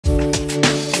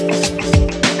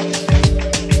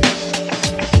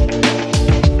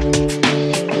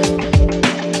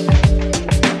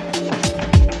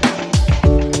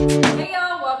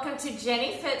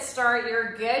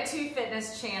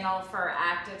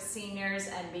active seniors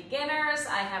and beginners.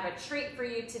 I have a treat for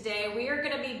you today. We are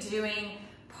going to be doing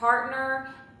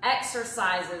partner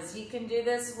exercises. You can do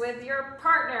this with your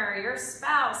partner, your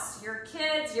spouse, your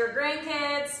kids, your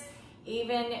grandkids,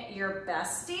 even your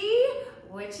bestie,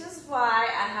 which is why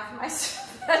I have my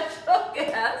special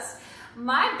guest,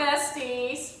 my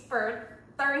bestie for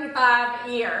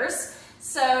 35 years.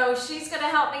 So she's going to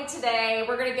help me today.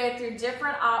 We're going to go through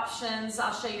different options.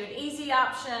 I'll show you an easy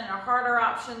option, a harder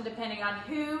option, depending on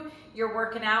who you're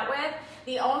working out with.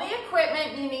 The only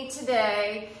equipment you need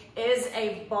today is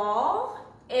a ball.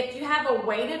 If you have a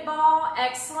weighted ball,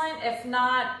 excellent. If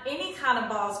not, any kind of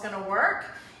ball is going to work,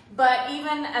 but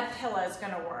even a pillow is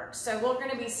going to work. So we're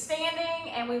going to be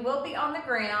standing and we will be on the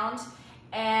ground.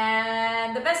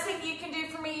 And the best thing you can do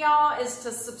for me, y'all, is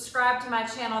to subscribe to my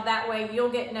channel. That way you'll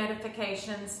get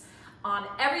notifications on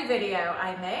every video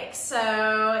I make.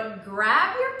 So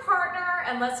grab your partner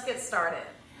and let's get started.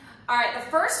 All right, the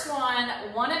first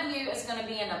one of you is going to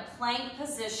be in a plank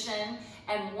position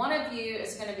and one of you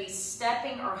is going to be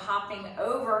stepping or hopping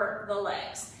over the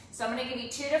legs. So I'm going to give you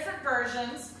two different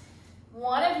versions.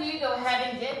 One of you go ahead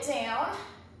and get down.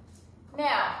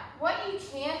 Now, what you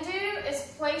can do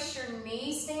is place your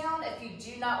knees down if you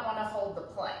do not want to hold the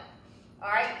plank. All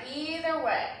right, either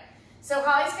way. So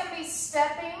Holly's going to be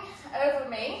stepping over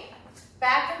me,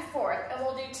 back and forth, and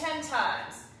we'll do 10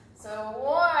 times. So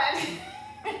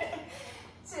 1,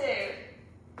 2,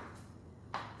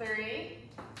 3,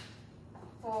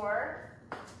 4,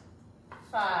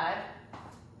 5,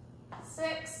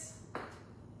 6,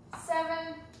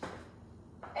 7,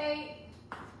 8,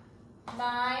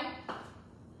 9,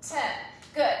 10.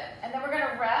 Good. And then we're going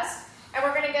to rest and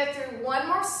we're going to go through one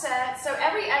more set. So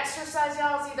every exercise,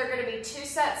 y'all, is either going to be 2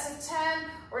 sets of 10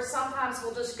 or sometimes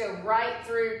we'll just go right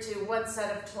through to one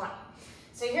set of 20.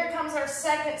 So here comes our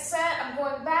second set. I'm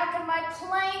going back in my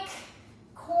plank,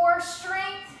 core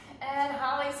strength, and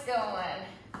Holly's going.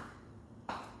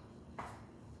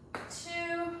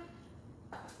 2,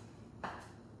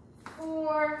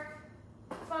 4,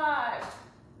 5,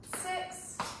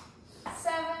 6,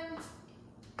 7,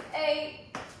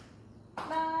 8,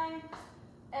 9,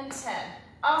 and 10.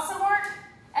 Awesome work.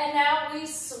 And now we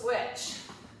switch.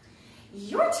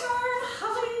 Your turn,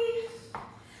 Holly.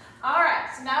 All right,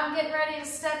 so now I'm getting ready to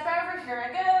step over. Here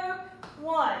I go.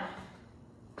 1,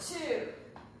 2,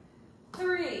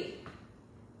 3,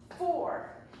 4.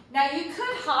 Now you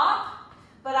could hop,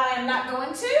 but I am not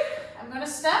going to. I'm going to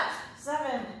step.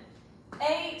 7,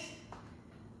 8,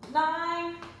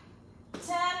 9,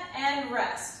 10, and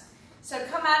rest. So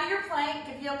come out of your plank,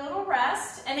 give you a little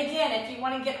rest. And again, if you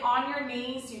want to get on your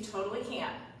knees, you totally can.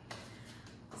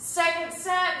 Second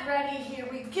set, ready, here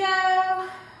we go.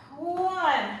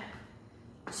 1,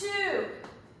 2,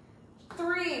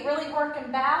 3, really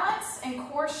working balance and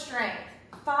core strength.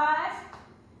 5,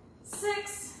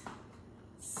 6,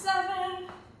 7,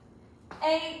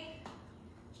 8,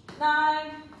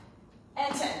 9,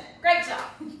 and 10. Great job.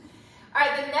 All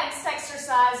right, the next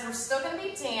exercise, we're still going to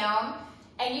be down.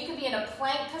 And you can be in a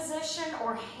plank position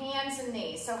or hands and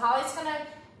knees. So Holly's going to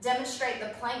demonstrate the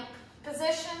plank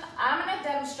position. I'm going to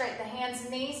demonstrate the hands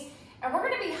and knees. And we're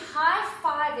going to be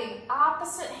high-fiving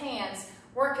opposite hands,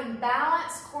 working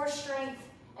balance, core strength,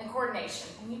 and coordination.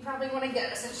 And you probably want to go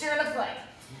since you're in a plank.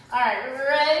 All right,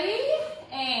 ready?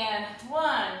 And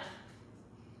 1,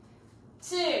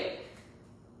 2,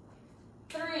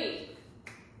 3,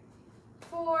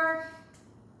 4,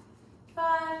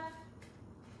 5,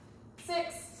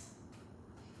 6,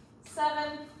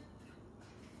 7,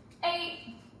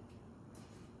 8,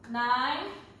 9,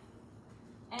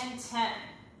 and 10.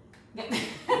 Good.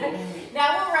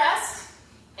 Now we'll rest.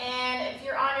 And if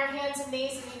you're on your hands and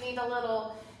knees and you need a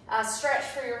little stretch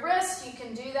for your wrist, you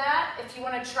can do that. If you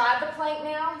want to try the plank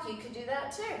now, you can do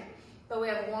that too. But we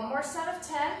have one more set of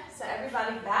 10. So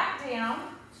everybody back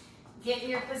down. Get in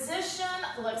your position.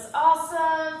 Looks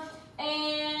awesome.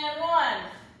 And 1,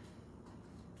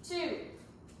 2,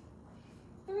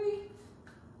 3,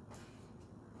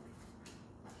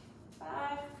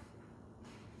 5,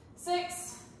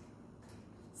 6,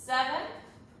 7,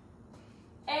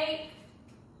 8,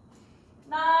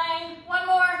 9, one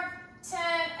more, 10,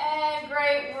 and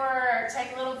great work.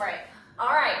 Take a little break. All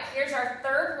right, here's our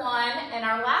third one and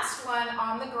our last one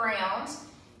on the ground.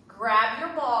 Grab your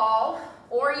ball,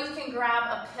 or you can grab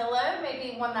a pillow,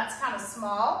 maybe one that's kind of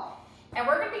small. And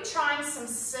we're going to be trying some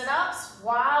sit-ups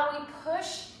while we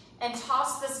push and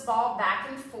toss this ball back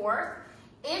and forth.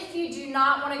 If you do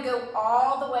not want to go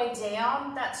all the way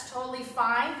down, that's totally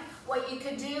fine. What you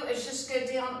could do is just go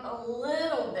down a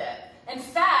little bit. In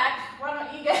fact, why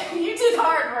don't you you do the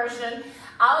hard version,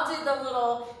 I'll do the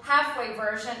little halfway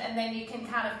version, and then you can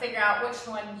kind of figure out which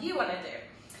one you want to do.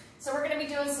 So we're going to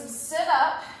be doing some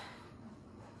sit-up,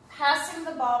 passing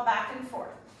the ball back and forth.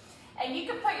 And you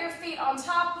can put your feet on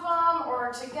top of them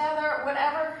or together,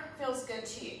 whatever feels good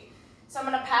to you. So I'm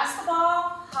going to pass the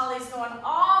ball. Holly's going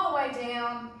all the way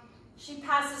down. She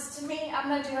passes to me. I'm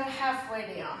going to do a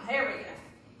halfway down. Here we go.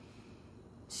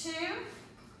 2.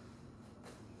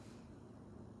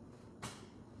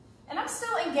 And I'm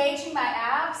still engaging my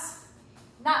abs.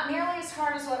 Not nearly as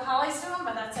hard as what Holly's doing,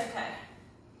 but that's okay.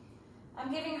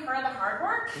 I'm giving her the hard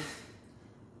work.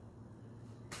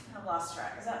 I've lost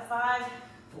track. Is that 5?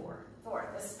 4.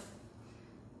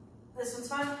 This one's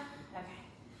 5? Okay.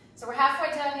 So we're halfway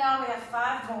done, y'all. We have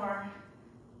 5 more.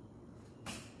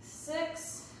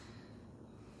 6.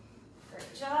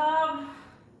 Great job.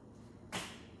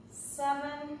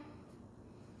 7.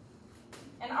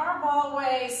 And our ball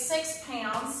weighs 6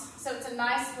 pounds, so it's a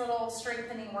nice little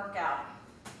strengthening workout.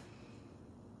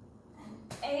 And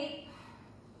 8.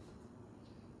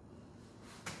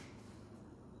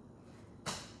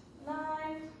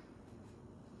 9.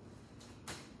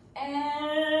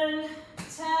 And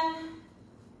 10.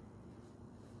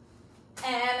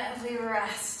 And we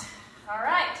rest. All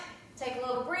right, take a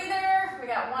little breather. We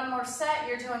got one more set.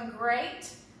 You're doing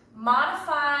great.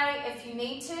 Modify if you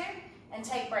need to, and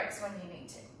take breaks when you need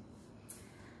to.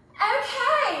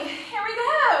 Okay, here we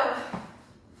go.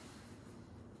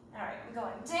 All right, I'm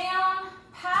going down,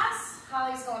 pass.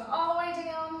 Holly's going all the way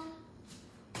down.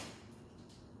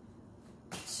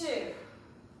 2.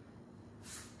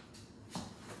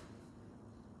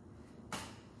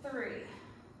 3.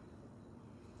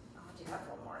 Oh, I do have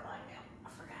one more line now. I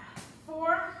forgot. 4.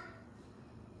 5.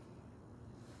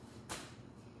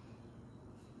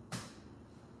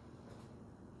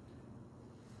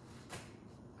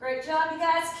 Great job, you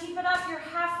guys. Keep it up. You're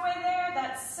halfway there.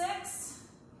 That's 6.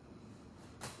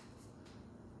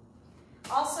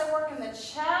 Also working the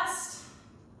chest.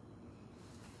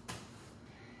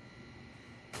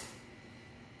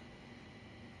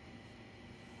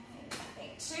 I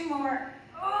think 2 more.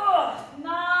 Oh,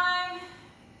 9.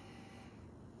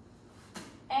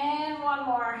 And 1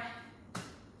 more.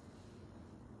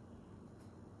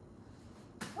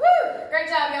 Woo! Great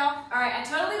job, y'all. All right, I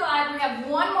totally lied. We have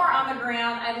 1 more on the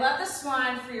ground. I love this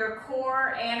one for your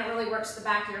core, and it really works the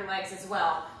back of your legs as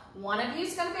well. One of you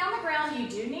is going to be on the ground. You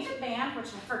do need a band, which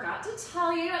I forgot to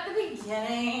tell you at the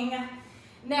beginning.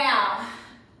 Now,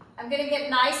 I'm going to get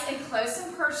nice and close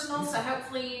and personal, so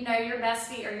hopefully you know your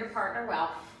bestie or your partner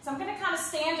well. So I'm going to kind of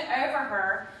stand over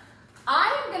her.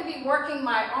 I am going to be working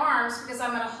my arms because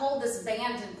I'm going to hold this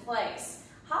band in place.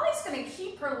 Holly's going to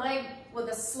keep her leg with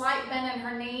a slight bend in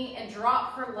her knee and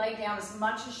drop her leg down as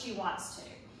much as she wants to.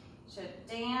 So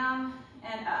down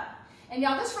and up. And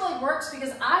y'all, this really works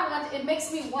because it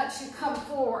makes me want to come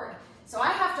forward. So I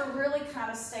have to really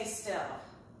kind of stay still.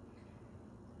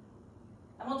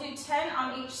 And we'll do 10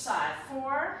 on each side.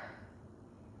 4,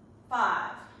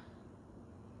 5,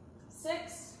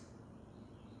 6,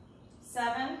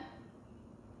 7,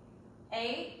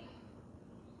 8,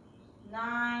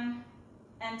 9,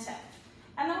 and 10.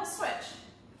 And then we'll switch.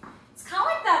 It's kind of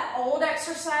like that old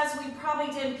exercise we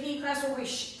probably did in PE class where we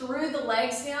threw the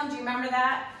legs down. Do you remember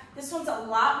that? This one's a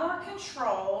lot more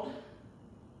controlled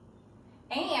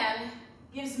and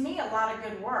gives me a lot of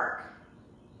good work.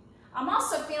 I'm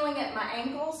also feeling it in my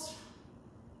ankles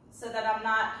so that I'm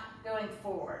not going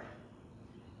forward.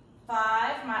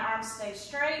 5, my arms stay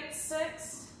straight.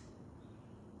 6,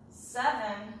 7,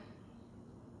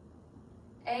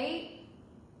 8,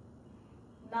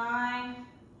 9,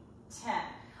 10.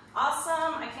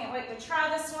 Awesome. I can't wait to try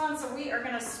this one. So we are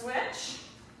going to switch.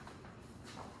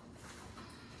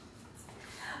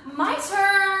 My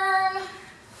turn.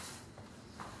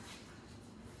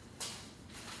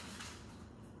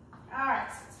 All right,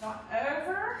 so it's going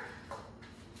over.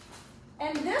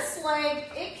 And this leg,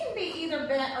 it can be either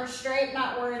bent or straight,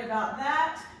 not worried about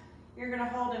that. You're going to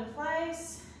hold in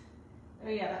place. Oh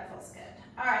yeah, that feels good.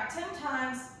 All right, 10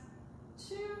 times.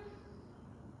 2,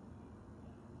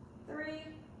 3,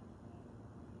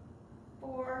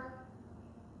 4,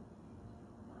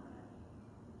 5,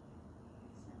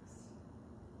 6.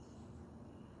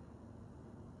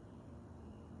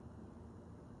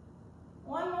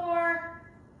 One more.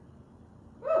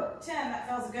 Woo, 10, that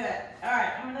feels good. All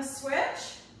right, I'm gonna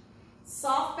switch.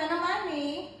 Soft bend on my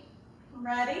knee.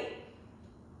 Ready?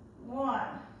 1,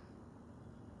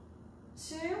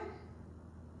 2,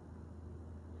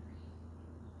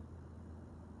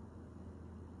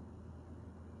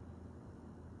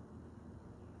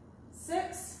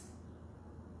 6,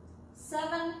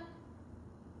 7,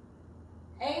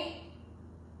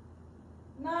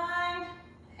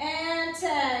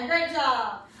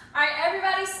 All right,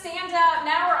 everybody stand up.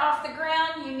 Now we're off the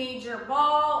ground. You need your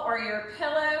ball or your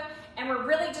pillow, and we're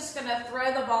really just gonna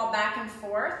throw the ball back and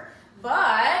forth.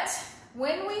 But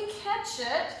when we catch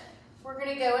it, we're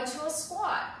gonna go into a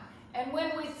squat. And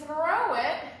when we throw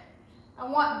it, I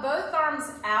want both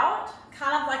arms out,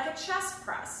 kind of like a chest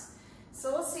press.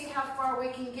 So let's see how far we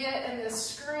can get in this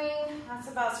screen. That's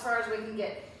about as far as we can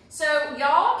get. So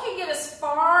y'all can get as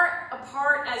far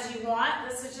apart as you want.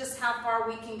 This is just how far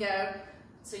we can go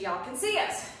so y'all can see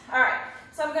us. All right,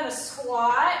 so I'm gonna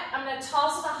squat. I'm gonna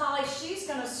toss it to Holly. She's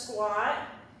gonna squat.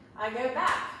 I go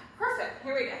back. Perfect,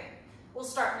 here we go. We'll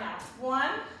start now.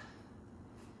 1,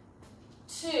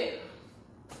 2,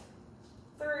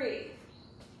 3,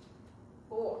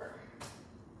 4,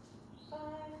 5,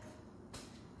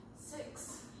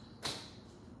 6,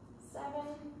 7,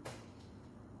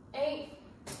 8,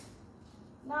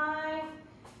 9,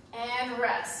 and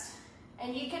rest.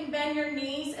 And you can bend your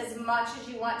knees as much as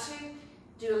you want to.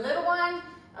 Do a little one,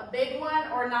 a big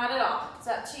one, or not at all. It's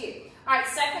up to you. All right,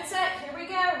 second set, here we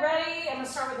go. Ready? I'm gonna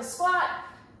start with a squat.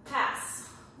 Pass.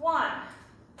 1,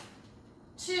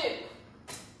 2,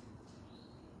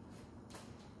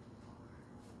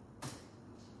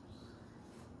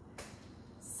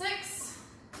 6,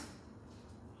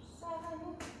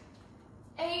 7,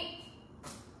 8,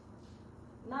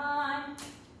 9,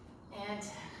 and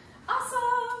 10.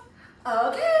 Awesome.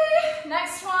 Okay,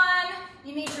 next one.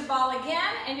 You need your ball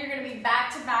again, and you're gonna be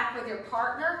back to back with your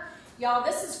partner. Y'all,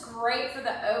 this is great for the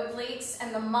obliques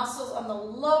and the muscles on the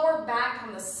lower back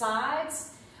on the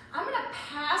sides. I'm gonna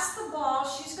pass the ball,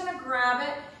 she's gonna grab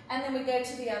it, and then we go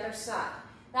to the other side.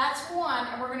 That's 1,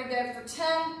 and we're gonna go for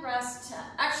 10, rest 10.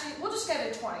 Actually, we'll just go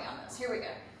to 20 on this. Here we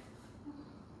go.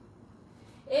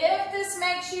 If this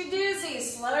makes you dizzy,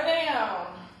 slow down.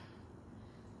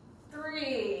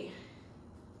 3,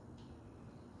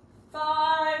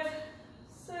 5,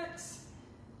 6,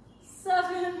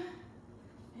 7,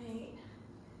 8,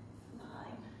 9,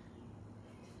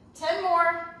 10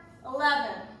 more,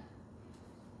 11,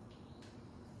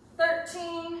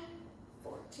 13,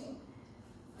 14,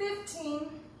 15,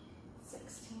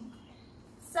 16,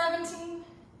 17, 18,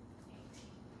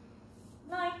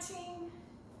 19,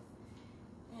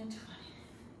 and 20.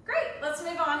 Great, let's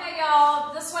move on. Hey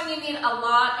y'all, this one you need a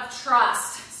lot of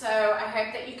trust. So I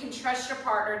hope that you can trust your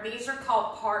partner. These are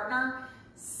called partner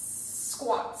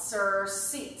squats or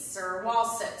seats or wall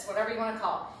sits, whatever you want to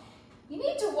call it. You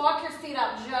need to walk your feet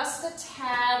out just a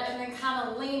tad and then kind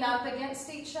of lean up against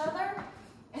each other.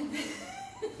 And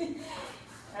then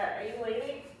are you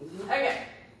leaning? Okay.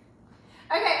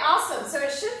 Okay, awesome. So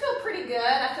it should feel pretty good.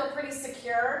 I feel pretty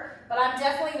secure, but I'm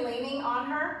definitely leaning on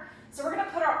her. So we're gonna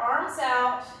put our arms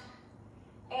out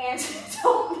and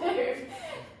don't move.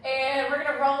 And we're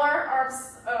gonna roll our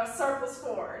arms circles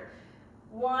forward.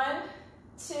 1,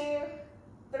 2,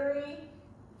 3,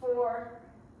 4,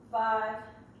 5,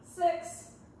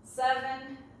 6,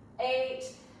 7, 8,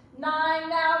 9.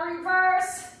 Now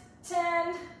reverse.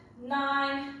 10,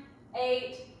 9,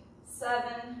 8,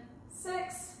 7,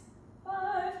 6,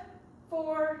 5,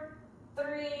 4,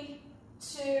 3,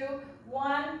 2,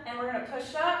 1. And we're gonna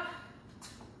push up.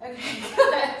 Okay,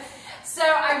 good. So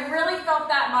I really felt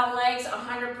that in my legs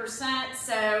 100%.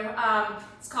 So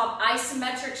it's called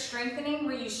isometric strengthening,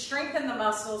 where you strengthen the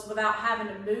muscles without having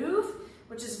to move,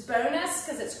 which is bonus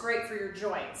because it's great for your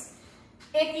joints.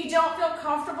 If you don't feel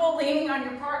comfortable leaning on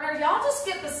your partner, y'all just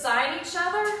get beside each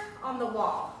other on the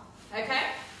wall,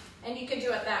 okay? And you can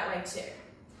do it that way too.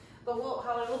 But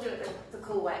Holly, we'll do it the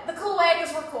cool way. The cool way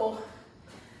because we're cool.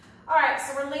 All right,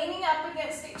 so we're leaning up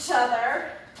against each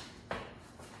other.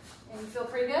 And you feel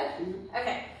pretty good? Mm-hmm.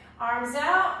 Okay, arms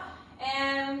out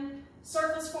and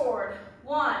circles forward.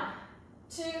 1,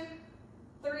 2,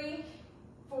 3,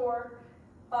 4,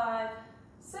 5,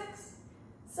 6,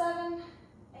 7,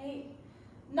 8,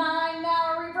 9.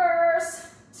 Now reverse.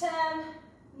 10,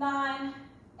 9,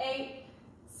 8,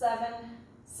 7,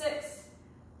 6,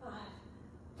 5,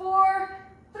 4,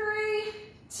 3,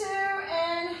 2,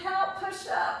 and help push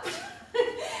up.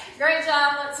 Great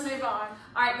job, let's move on.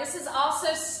 All right, this is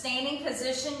also standing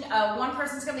position. One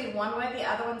person's gonna be one way, the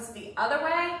other one's the other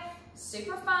way.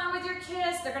 Super fun with your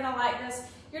kids, they're gonna like this.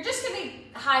 You're just gonna be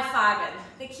high-fiving.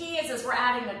 The key is we're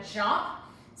adding a jump.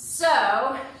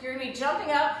 So you're gonna be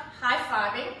jumping up,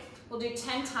 high-fiving. We'll do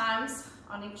 10 times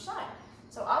on each side.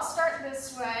 So I'll start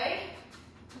this way.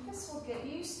 I guess we'll get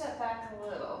you step back a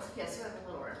little. Yes, we have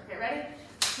a little room. Okay, ready?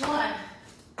 1,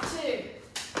 2,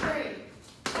 3,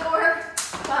 4,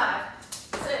 5,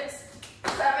 6,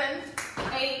 7,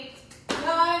 8,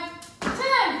 9,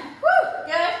 10. Woo,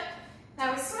 good.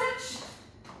 Now we switch.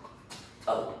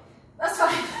 Oh, that's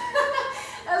fine.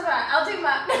 That's fine. I'll do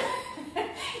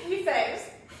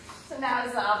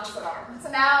as the opposite arm.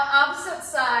 So now opposite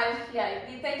side. Yeah,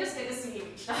 they just get to see you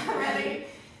each time. Ready?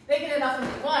 They get enough of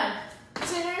me. 1, 2,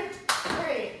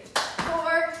 3,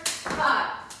 4,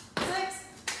 5, 6,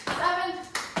 7,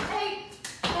 8,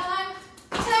 9,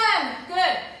 10.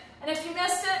 Good. And if you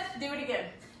missed it, do it again.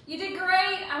 You did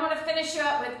great. I want to finish you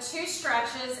up with 2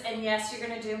 stretches, and yes, you're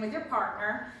going to do them with your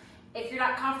partner. If you're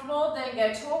not comfortable, then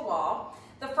go to a wall.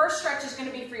 The first stretch is going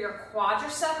to be for your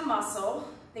quadricep muscle.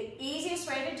 The easiest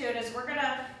way to do it is we're going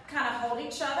to kind of hold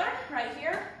each other right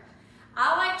here.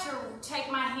 I like to take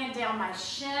my hand down my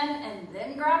shin and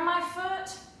then grab my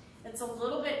foot. It's a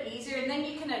little bit easier, and then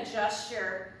you can adjust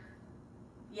your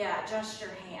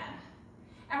hand.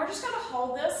 And we're just going to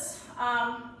hold this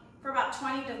for about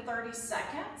 20 to 30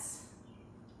 seconds.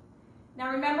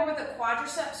 Now remember, with a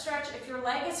quadricep stretch, if your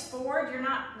leg is forward, you're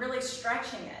not really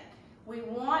stretching it. We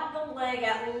want the leg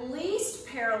at least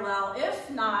parallel, if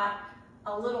not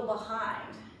a little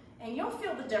behind. And you'll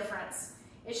feel the difference.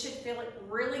 It should feel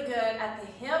really good at the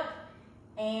hip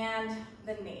and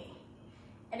the knee.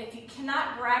 And if you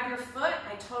cannot grab your foot,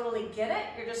 I totally get it.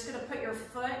 You're just going to put your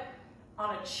foot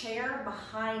on a chair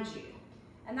behind you.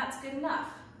 And that's good enough.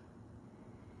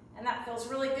 And that feels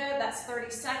really good. That's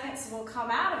 30 seconds. We'll come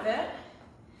out of it.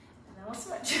 And then we'll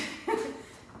switch.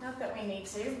 Not that we need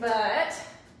to, but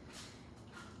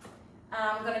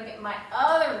I'm going to get my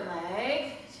other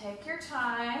leg. Take your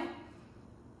time.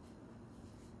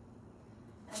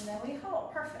 And then we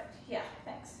hold. Perfect. Yeah,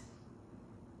 thanks.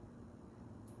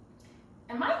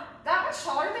 Am I that much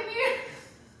taller than you?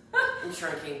 I'm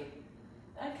shrinking.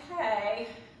 Okay.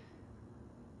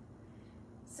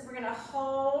 So we're going to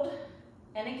hold,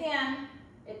 and again,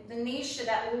 the knees should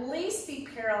at least be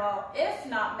parallel, if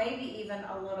not maybe even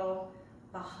a little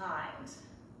behind.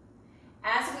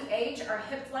 As we age, our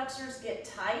hip flexors get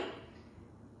tight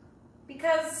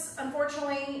because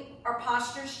unfortunately our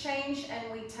postures change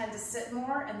and we tend to sit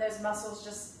more, and those muscles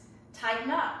just tighten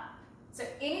up. So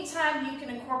anytime you can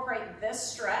incorporate this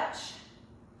stretch,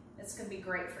 it's going to be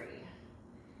great for you.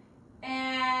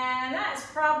 And that is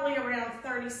probably around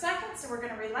 30 seconds, so we're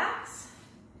going to relax.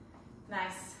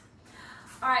 Nice.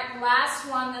 All right, last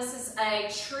one. This is a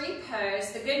tree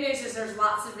pose. The good news is there's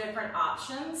lots of different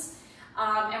options,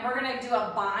 and we're going to do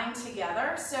a bind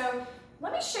together. So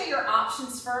let me show you your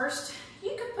options first.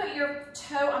 You could put your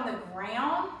toe on the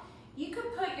ground. You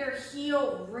could put your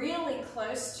heel really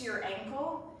close to your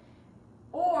ankle,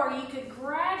 or you could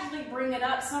gradually bring it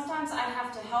up. Sometimes I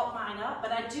have to help mine up,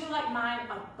 but I do like mine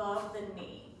above the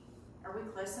knee. Are we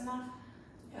close enough?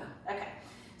 Yeah. Okay.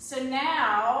 So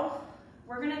now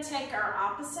we're going to take our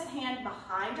opposite hand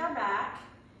behind our back,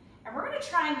 and we're going to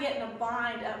try and get in a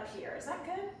bind up here. Is that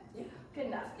good? Yeah. Good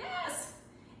enough. Yes.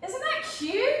 Isn't that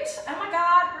cute? Oh my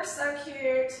God, we're so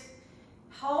cute.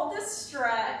 Hold this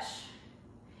stretch,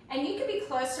 and you could be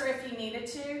closer if you needed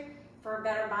to for a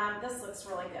better bind. This looks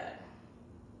really good.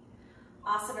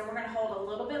 Awesome, and we're going to hold a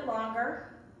little bit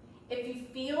longer. If you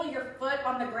feel your foot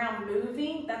on the ground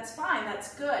moving, that's fine,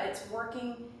 that's good. It's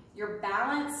working your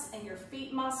balance and your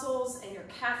feet muscles and your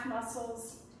calf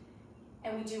muscles.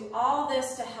 And we do all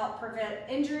this to help prevent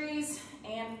injuries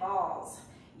and falls.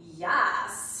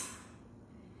 Yes.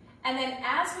 And then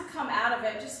as we come out of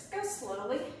it, just go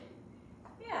slowly.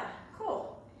 Yeah,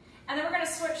 cool. And then we're going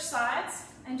to switch sides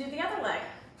and do the other leg.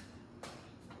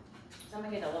 So I'm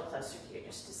going to get a little closer to you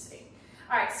just to see.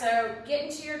 All right, so get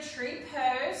into your tree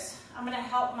pose. I'm going to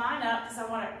help mine up because I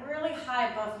want it really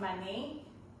high above my knee.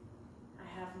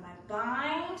 I have my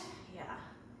bind, yeah.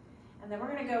 And then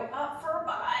we're going to go up for a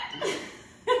bind.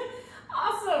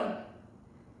 Awesome.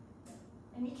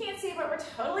 And you can't see, but we're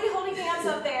totally holding hands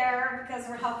up there because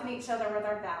we're helping each other with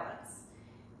our balance.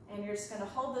 And you're just going to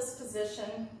hold this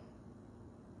position.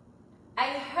 I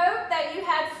hope that you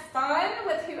had fun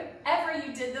with whoever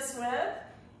you did this with.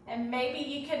 And maybe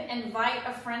you can invite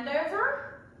a friend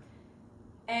over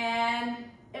and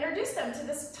introduce them to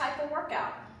this type of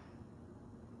workout.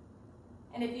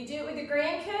 And if you do it with your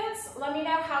grandkids, let me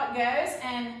know how it goes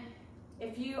and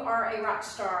if you are a rock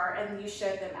star and you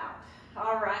showed them out.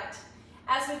 All right.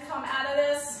 As we come out of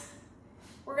this,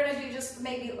 we're going to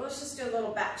do let's just do a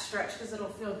little back stretch because it'll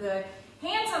feel good.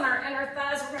 Hands on our inner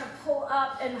thighs, we're going to pull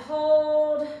up and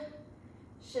hold.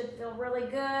 Should feel really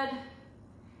good.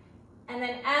 And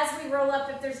then as we roll up,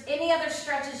 if there's any other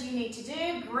stretches you need to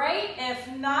do, great. If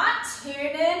not, tune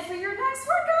in for your next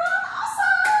workout.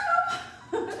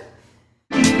 Awesome!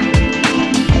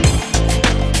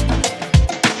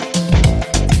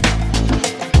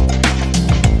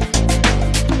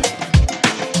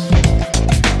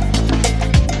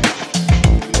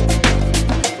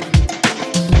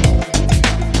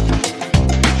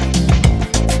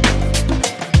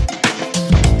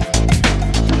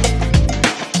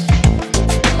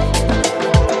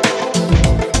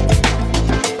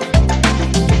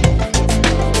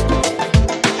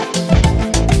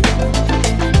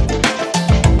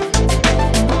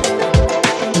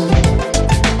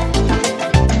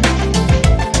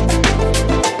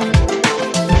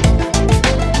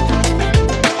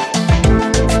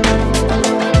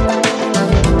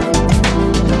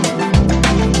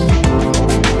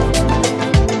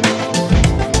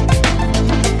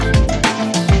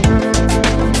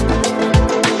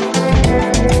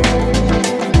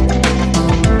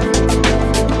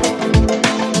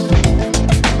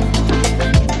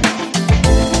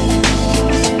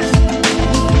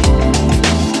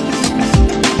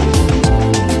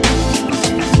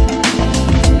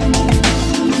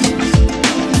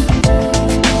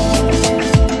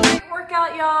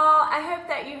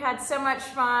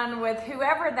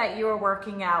 that you are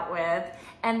working out with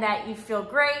and that you feel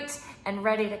great and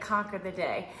ready to conquer the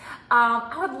day.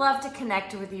 I would love to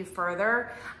connect with you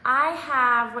further. I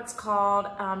have what's called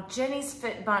Jenny's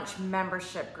Fit Bunch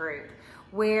membership group,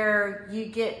 where you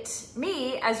get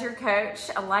me as your coach,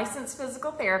 a licensed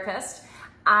physical therapist.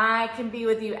 I can be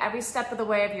with you every step of the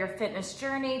way of your fitness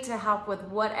journey to help with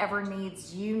whatever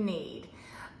needs you need.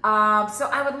 So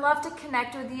I would love to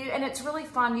connect with you, and it's really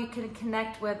fun. You can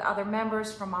connect with other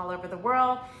members from all over the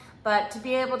world, but to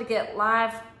be able to get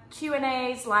live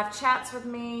Q&As, live chats with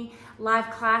me, live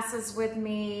classes with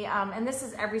me, and this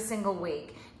is every single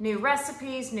week. New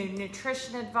recipes, new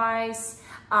nutrition advice,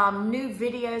 new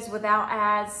videos without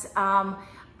ads.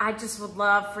 I just would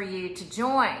love for you to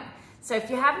join. So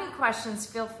if you have any questions,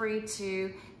 feel free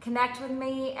to connect with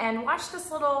me and watch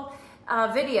this little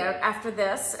video after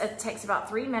this. It takes about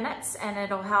 3 minutes and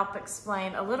it'll help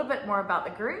explain a little bit more about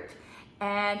the group.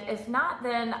 And if not,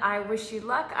 then I wish you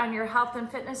luck on your health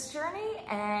and fitness journey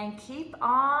and keep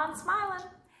on smiling.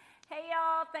 Hey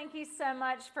y'all, thank you so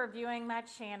much for viewing my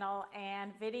channel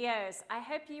and videos. I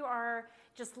hope you are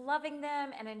just loving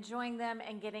them and enjoying them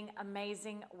and getting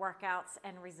amazing workouts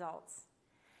and results.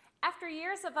 After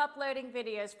years of uploading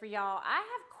videos for y'all, I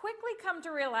have quickly come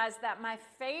to realize that my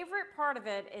favorite part of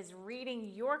it is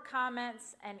reading your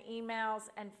comments and emails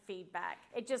and feedback.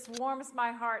 It just warms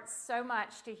my heart so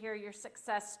much to hear your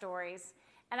success stories,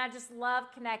 and I just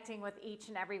love connecting with each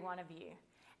and every one of you.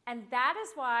 And that is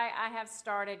why I have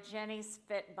started Jenny's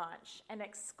Fit Bunch, an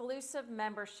exclusive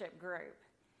membership group.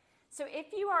 So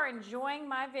if you are enjoying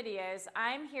my videos,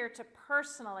 I'm here to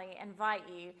personally invite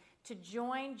you to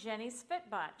join Jenny's Fit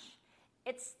Bunch.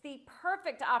 It's the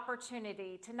perfect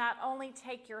opportunity to not only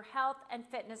take your health and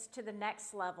fitness to the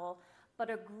next level, but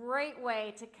a great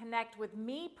way to connect with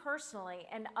me personally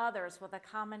and others with a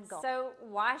common goal. So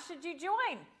why should you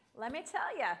join? Let me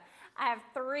tell you, I have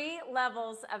 3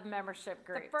 levels of membership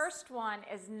groups. The first one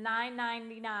is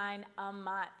 $9.99 a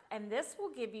month, and this will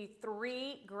give you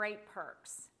 3 great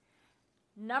perks.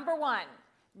 Number 1,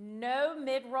 no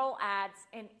mid-roll ads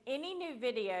in any new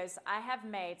videos I have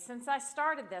made since I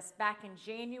started this back in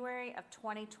January of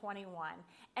 2021,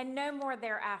 and no more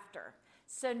thereafter.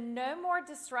 So no more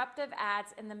disruptive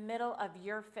ads in the middle of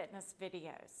your fitness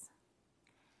videos.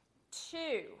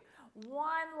 2, 1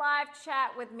 live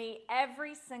chat with me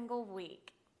every single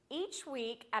week. Each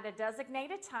week at a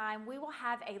designated time, we will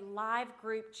have a live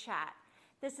group chat.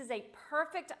 This is a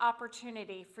perfect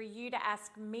opportunity for you to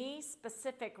ask me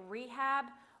specific rehab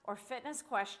or fitness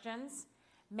questions,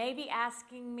 maybe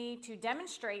asking me to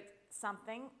demonstrate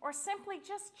something, or simply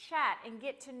just chat and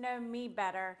get to know me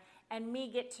better and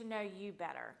me get to know you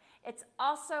better. It's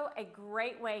also a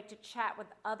great way to chat with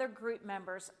other group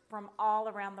members from all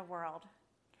around the world.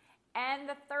 And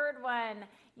the third one,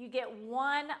 you get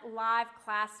 1 live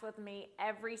class with me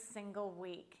every single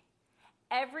week.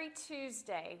 Every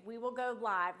Tuesday, we will go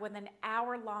live with an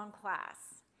hour-long class.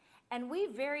 And we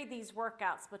vary these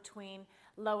workouts between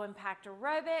low-impact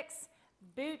aerobics,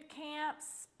 boot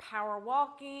camps, power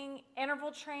walking,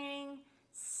 interval training,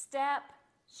 step,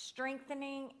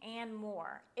 strengthening, and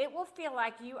more. It will feel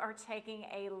like you are taking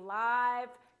a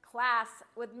live class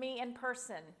with me in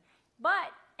person,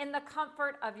 but in the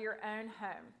comfort of your own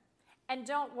home. And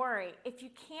don't worry, if you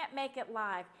can't make it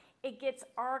live, it gets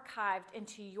archived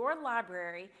into your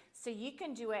library so you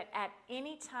can do it at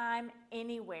any time,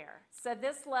 anywhere. So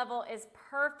this level is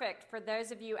perfect for those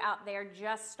of you out there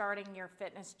just starting your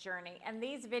fitness journey. And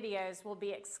these videos will be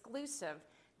exclusive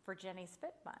for Jenny's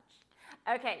Fit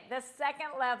Bunch. Okay, the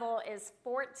second level is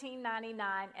 $14.99,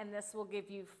 and this will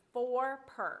give you 4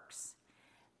 perks.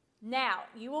 Now,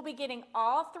 you will be getting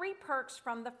all 3 perks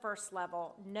from the first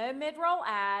level: no mid-roll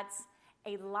ads,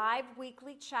 a live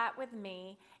weekly chat with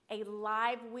me, a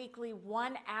live weekly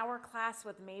 1-hour class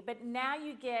with me, but now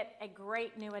you get a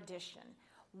great new addition: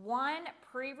 1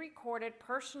 pre-recorded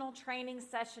personal training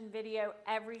session video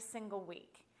every single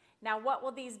week. Now, what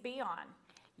will these be on?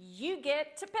 You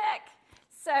get to pick.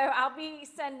 So I'll be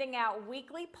sending out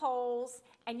weekly polls,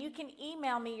 and you can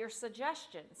email me your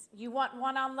suggestions. You want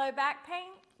one on low back pain?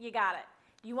 You got it.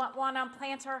 You want one on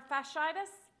plantar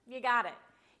fasciitis? You got it.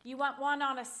 You want one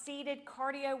on a seated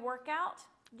cardio workout?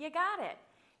 You got it.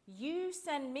 You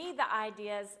send me the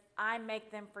ideas, I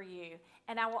make them for you,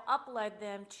 and I will upload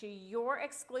them to your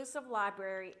exclusive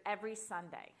library every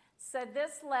Sunday. So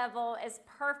this level is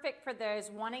perfect for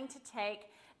those wanting to take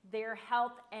their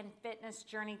health and fitness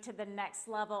journey to the next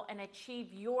level and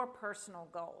achieve your personal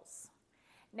goals.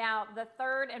 Now, the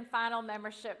third and final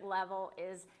membership level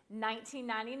is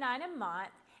 $19.99 a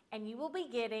month, and you will be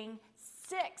getting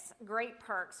 6 great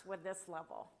perks with this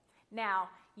level. Now,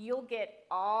 you'll get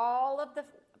all of the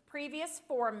previous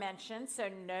 4 mentioned, so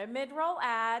no mid-roll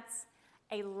ads,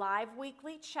 a live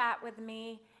weekly chat with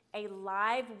me, a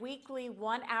live weekly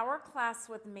 1-hour class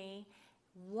with me,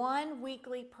 1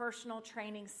 weekly personal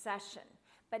training session.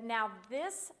 But now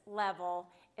this level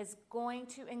is going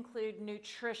to include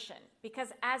nutrition, because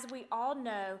as we all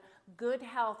know, good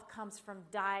health comes from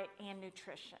diet and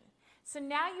nutrition. So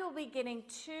now you'll be getting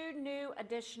 2 new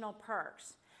additional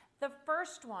perks. The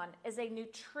first one is a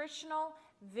nutritional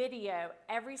video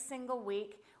every single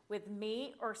week with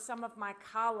me or some of my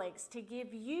colleagues to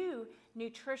give you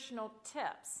nutritional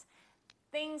tips.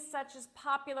 Things such as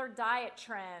popular diet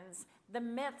trends, the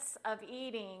myths of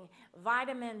eating,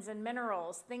 vitamins and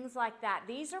minerals, things like that.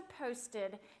 These are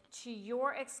posted to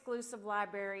your exclusive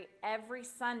library every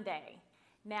Sunday.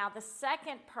 Now, the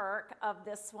second perk of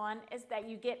this one is that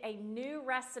you get a new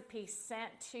recipe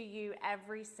sent to you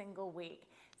every single week.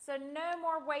 So no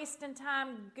more wasting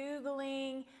time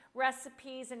Googling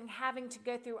recipes and having to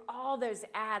go through all those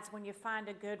ads when you find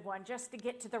a good one just to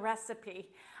get to the recipe.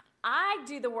 I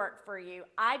do the work for you.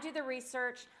 I do the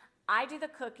research, I do the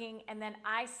cooking, and then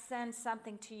I send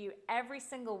something to you every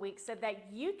single week so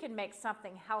that you can make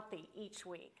something healthy each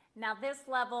week. Now, this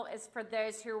level is for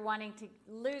those who are wanting to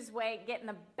lose weight, get in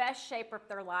the best shape of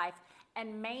their life,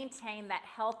 and maintain that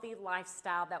healthy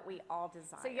lifestyle that we all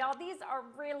desire. So y'all, these are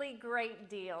really great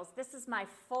deals. This is my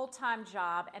full-time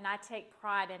job, and I take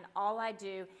pride in all I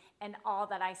do and all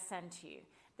that I send to you.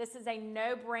 This is a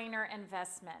no-brainer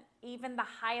investment. Even the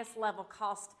highest level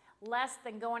costs less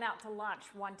than going out to lunch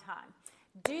one time.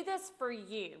 Do this for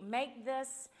you. Make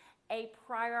this a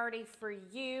priority for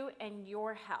you and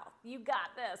your health. You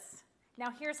got this.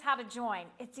 Now here's how to join.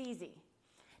 It's easy.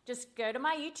 Just go to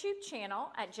my YouTube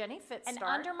channel at Jenny Fitstart, and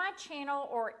under my channel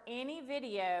or any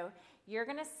video, you're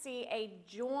gonna see a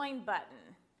join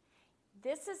button.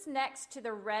 This is next to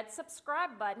the red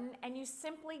subscribe button, and you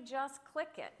simply just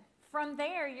click it. From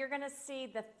there, you're gonna see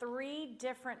the 3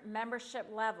 different membership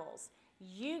levels.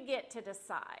 You get to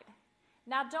decide.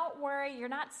 Now don't worry, you're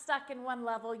not stuck in one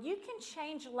level. You can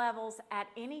change levels at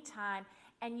any time,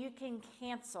 and you can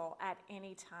cancel at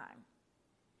any time.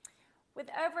 With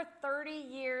over 30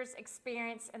 years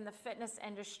experience in the fitness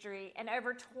industry and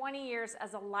over 20 years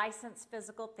as a licensed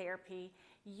physical therapy,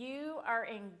 you are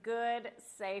in good,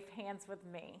 safe hands with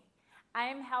me. I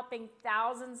am helping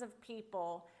thousands of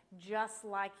people just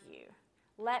like you.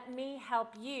 Let me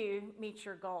help you meet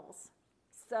your goals.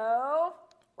 So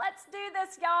let's do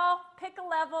this, y'all. Pick a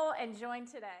level and join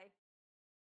today.